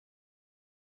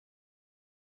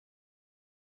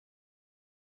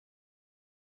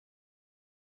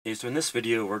Okay, so in this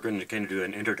video we're going to kind of do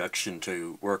an introduction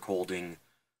to work holding,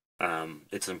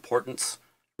 its importance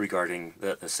regarding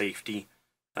the safety,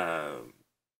 uh,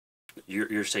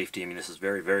 your safety. I mean, this is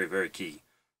very, very, very key.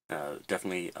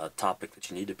 Definitely a topic that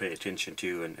you need to pay attention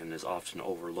to and is often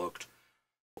overlooked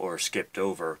or skipped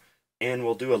over. And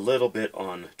we'll do a little bit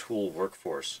on tool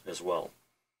workforce as well.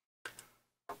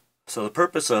 So the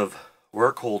purpose of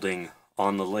work holding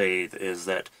on the lathe is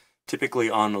that typically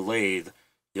on the lathe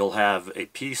you'll have a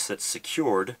piece that's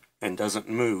secured and doesn't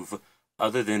move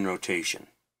other than rotation.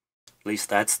 At least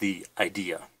that's the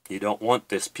idea. You don't want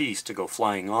this piece to go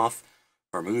flying off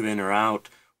or move in or out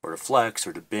or to flex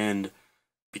or to bend,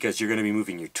 because you're going to be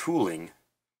moving your tooling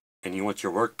and you want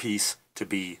your workpiece to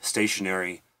be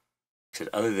stationary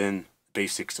other than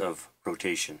basics of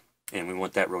rotation. And we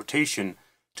want that rotation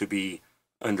to be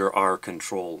under our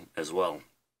control as well.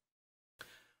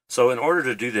 So in order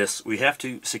to do this, we have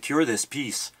to secure this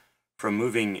piece from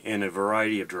moving in a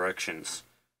variety of directions.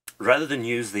 Rather than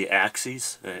use the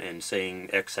axes and saying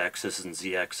x-axis and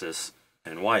z-axis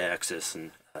and y-axis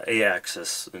and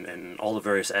a-axis and all the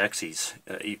various axes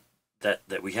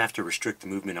that we have to restrict the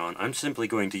movement on, I'm simply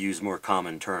going to use more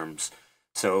common terms.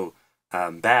 So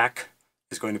back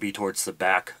is going to be towards the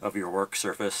back of your work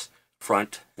surface.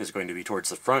 Front is going to be towards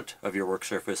the front of your work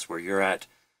surface where you're at.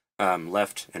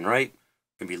 Left and right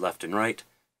can be left and right,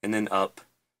 and then up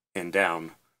and down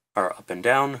are up and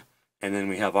down, and then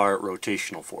we have our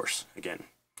rotational force again.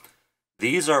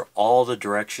 These are all the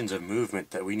directions of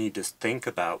movement that we need to think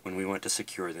about when we want to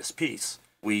secure this piece.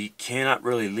 We cannot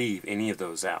really leave any of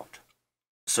those out.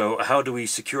 So how do we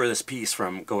secure this piece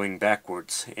from going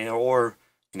backwards? Or,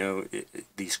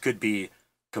 these could be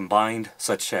combined,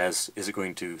 such as, is it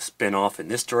going to spin off in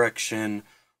this direction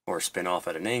or spin off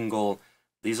at an angle?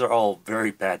 These are all very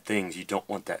bad things you don't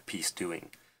want that piece doing.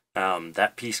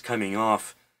 That piece coming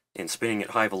off and spinning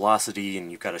at high velocity and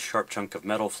you've got a sharp chunk of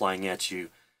metal flying at you,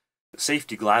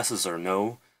 safety glasses or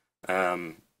no,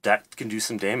 that can do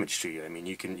some damage to you. I mean,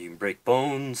 you can break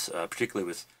bones, particularly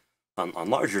with on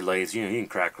larger lathes. You can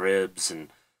crack ribs and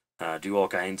do all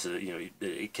kinds of,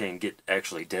 it can get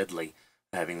actually deadly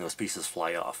having those pieces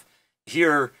fly off.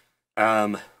 Here,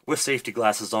 with safety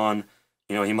glasses on,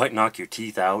 you might knock your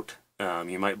teeth out.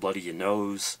 You might bloody your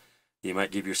nose. You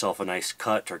might give yourself a nice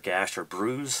cut or gash or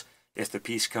bruise if the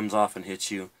piece comes off and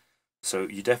hits you. So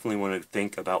you definitely want to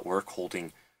think about work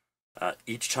holding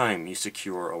each time you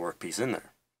secure a workpiece in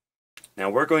there. Now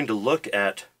we're going to look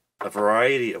at a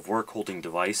variety of work holding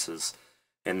devices,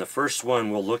 and the first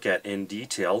one we'll look at in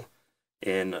detail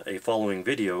in a following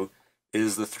video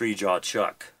is the 3-jaw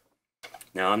chuck.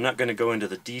 Now I'm not going to go into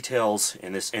the details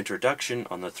in this introduction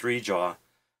on the 3-jaw,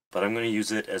 but I'm going to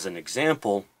use it as an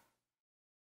example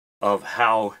of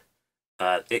how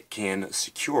it can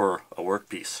secure a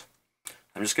workpiece.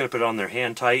 I'm just going to put it on there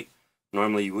hand tight.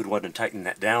 Normally you would want to tighten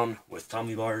that down with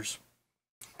Tommy bars.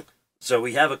 So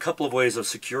we have a couple of ways of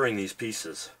securing these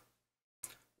pieces.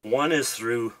 One is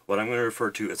through what I'm going to refer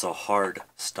to as a hard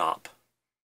stop.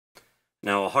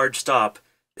 Now a hard stop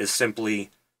is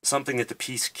simply something that the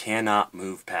piece cannot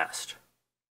move past.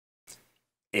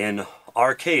 In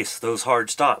our case, those hard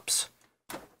stops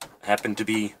happen to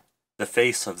be the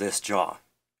face of this jaw,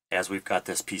 as we've got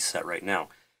this piece set right now.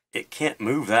 It can't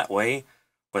move that way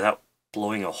without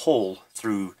blowing a hole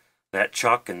through that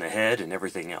chuck and the head and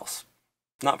everything else.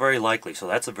 Not very likely, so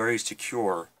that's a very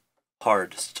secure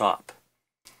hard stop.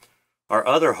 Our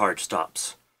other hard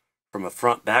stops, from a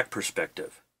front-back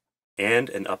perspective and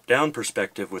an up-down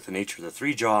perspective with the nature of the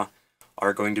 3-jaw,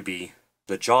 are going to be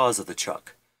the jaws of the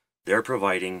chuck. They're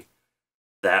providing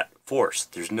that force.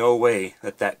 There's no way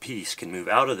that that piece can move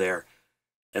out of there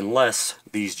unless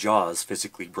these jaws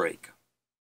physically break.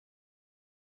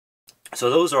 So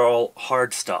those are all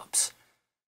hard stops.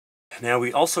 Now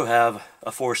we also have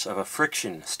a force of a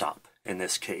friction stop in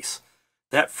this case.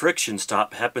 That friction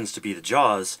stop happens to be the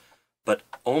jaws, but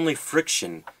only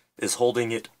friction is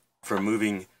holding it from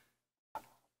moving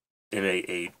in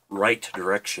a right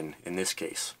direction in this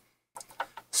case.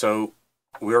 So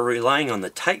we're relying on the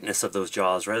tightness of those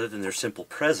jaws rather than their simple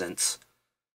presence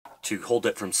to hold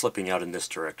it from slipping out in this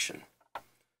direction.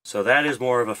 So that is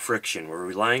more of a friction. We're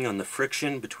relying on the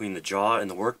friction between the jaw and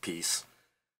the workpiece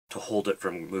to hold it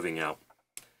from moving out.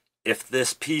 If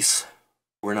this piece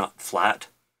were not flat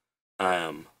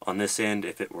on this end,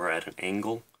 if it were at an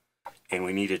angle, and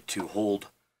we needed to hold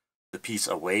the piece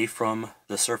away from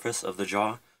the surface of the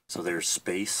jaw, so there's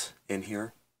space in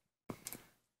here,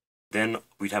 then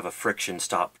we'd have a friction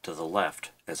stop to the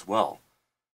left as well.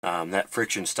 That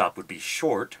friction stop would be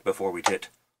short before we'd hit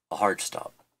a hard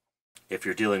stop. If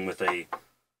you're dealing with a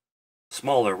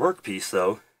smaller workpiece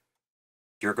though,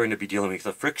 you're going to be dealing with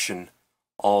the friction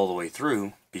all the way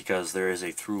through because there is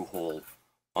a through hole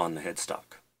on the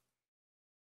headstock.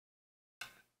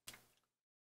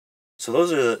 So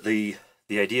those are the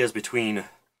ideas between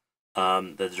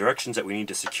the directions that we need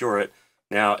to secure it.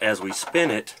 Now, as we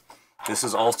spin it, this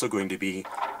is also going to be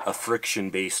a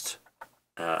friction-based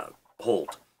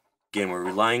hold. Again, we're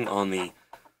relying on the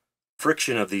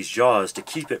friction of these jaws to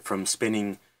keep it from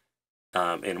spinning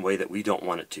in a way that we don't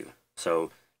want it to. So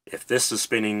if this is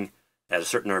spinning at a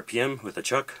certain RPM with a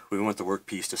chuck, we want the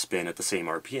workpiece to spin at the same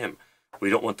RPM. We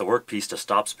don't want the workpiece to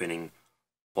stop spinning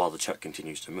while the chuck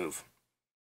continues to move.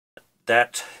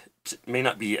 That may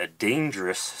not be a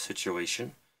dangerous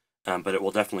situation, but it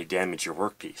will definitely damage your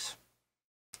workpiece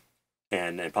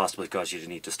and possibly cause you to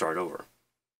need to start over.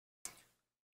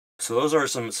 So those are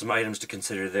some items to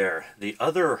consider there. The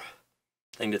other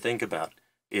thing to think about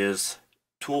is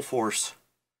tool force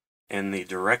and the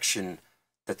direction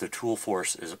that the tool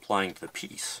force is applying to the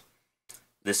piece.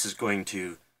 This is going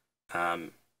to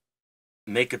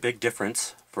make a big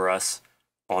difference for us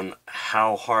on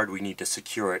how hard we need to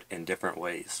secure it in different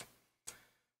ways.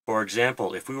 For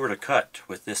example, if we were to cut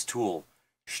with this tool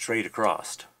straight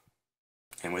across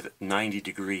and with 90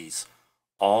 degrees,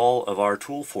 all of our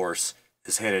tool force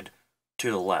is headed to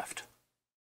the left.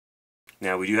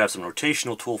 Now, we do have some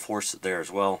rotational tool force there as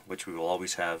well, which we will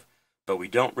always have, but we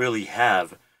don't really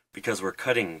have, because we're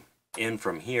cutting in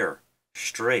from here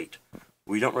straight,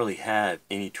 we don't really have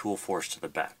any tool force to the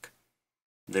back.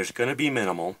 There's going to be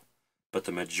minimal, but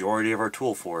the majority of our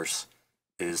tool force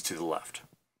is to the left.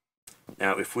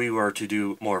 Now, if we were to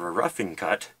do more of a roughing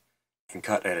cut and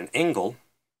cut at an angle,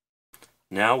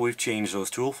 now we've changed those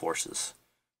tool forces.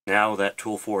 Now that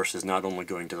tool force is not only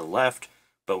going to the left,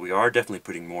 but we are definitely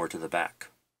putting more to the back.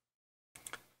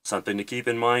 Something to keep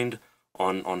in mind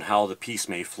on how the piece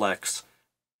may flex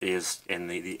is in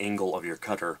the angle of your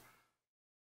cutter.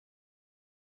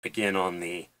 Again,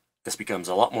 this becomes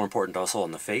a lot more important also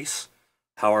on the face.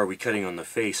 How are we cutting on the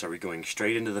face? Are we going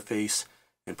straight into the face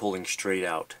and pulling straight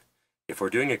out? If we're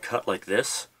doing a cut like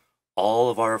this, all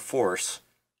of our force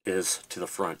is to the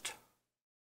front.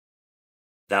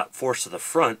 That force to the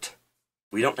front,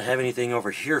 we don't have anything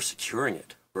over here securing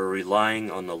it. We're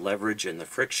relying on the leverage and the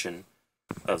friction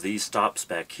of these stops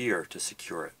back here to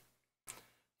secure it.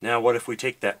 Now, what if we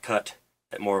take that cut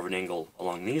at more of an angle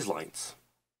along these lines?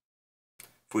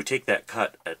 If we take that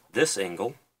cut at this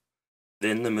angle,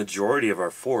 then the majority of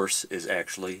our force is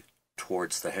actually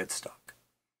towards the headstock,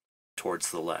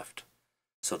 towards the left.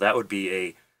 So that would be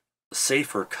a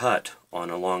safer cut on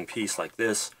a long piece like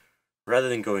this, rather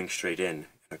than going straight in and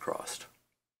across.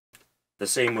 The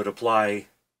same would apply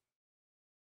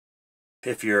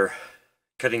if you're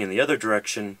cutting in the other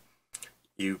direction.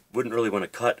 You wouldn't really want to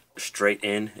cut straight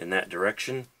in that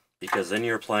direction, because then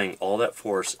you're applying all that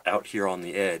force out here on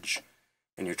the edge,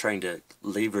 and you're trying to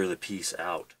lever the piece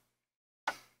out.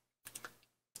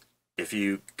 If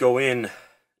you go in,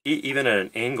 even at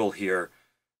an angle here,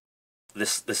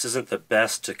 this isn't the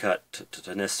best to cut,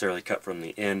 to necessarily cut from the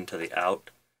in to the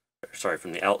out, sorry,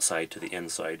 from the outside to the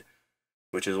inside,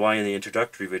 which is why in the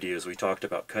introductory videos we talked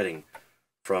about cutting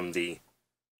from the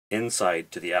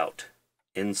inside to the out,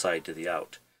 inside to the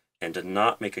out, and to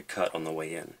not make a cut on the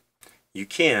way in. You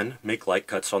can make light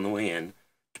cuts on the way in,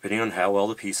 depending on how well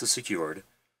the piece is secured,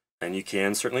 and you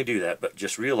can certainly do that, but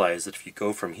just realize that if you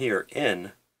go from here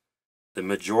in, the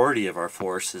majority of our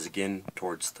force is again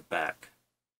towards the back,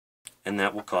 and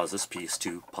that will cause this piece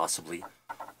to possibly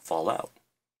fall out,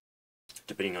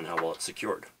 depending on how well it's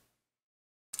secured.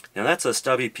 Now that's a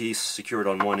stubby piece secured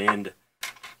on one end.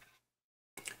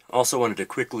 Also wanted to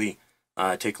quickly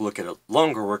take a look at a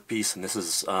longer workpiece, and this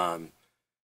is a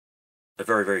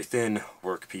very, very thin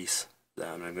workpiece.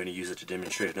 I'm going to use it to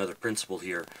demonstrate another principle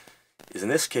here. Is in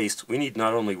this case, we need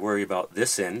not only worry about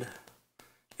this end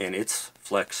and its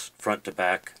flex front to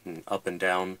back and up and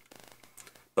down,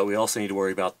 but we also need to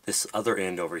worry about this other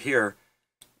end over here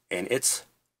and its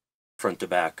front to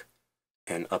back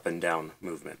and up and down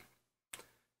movement.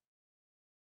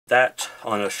 That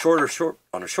on a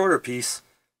shorter piece,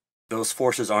 those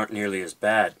forces aren't nearly as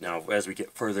bad. Now, as we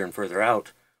get further and further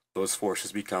out, those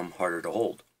forces become harder to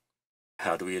hold.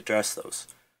 How do we address those?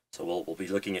 So we'll be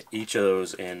looking at each of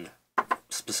those in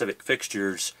specific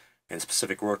fixtures and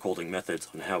specific work holding methods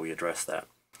on how we address that.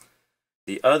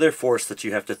 The other force that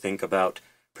you have to think about,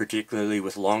 particularly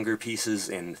with longer pieces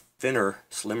and thinner,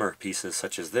 slimmer pieces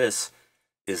such as this,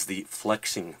 is the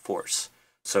flexing force.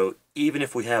 So even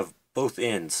if we have both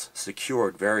ends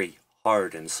secured very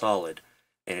hard and solid,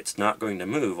 and it's not going to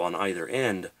move on either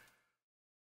end,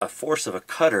 a force of a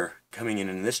cutter coming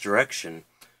in this direction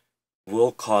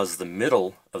will cause the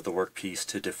middle of the workpiece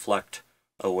to deflect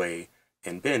away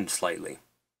and bend slightly.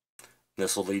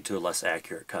 This will lead to a less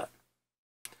accurate cut.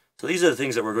 So these are the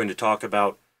things that we're going to talk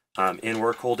about in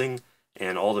work holding,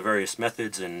 and all the various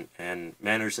methods and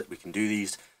manners that we can do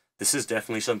these. This is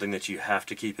definitely something that you have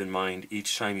to keep in mind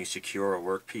each time you secure a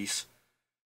workpiece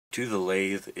to the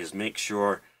lathe, is make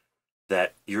sure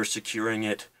that you're securing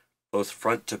it both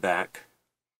front to back,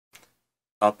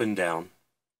 up and down,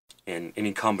 in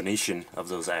any combination of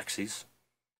those axes,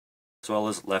 as well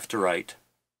as left to right,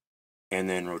 and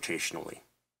then rotationally.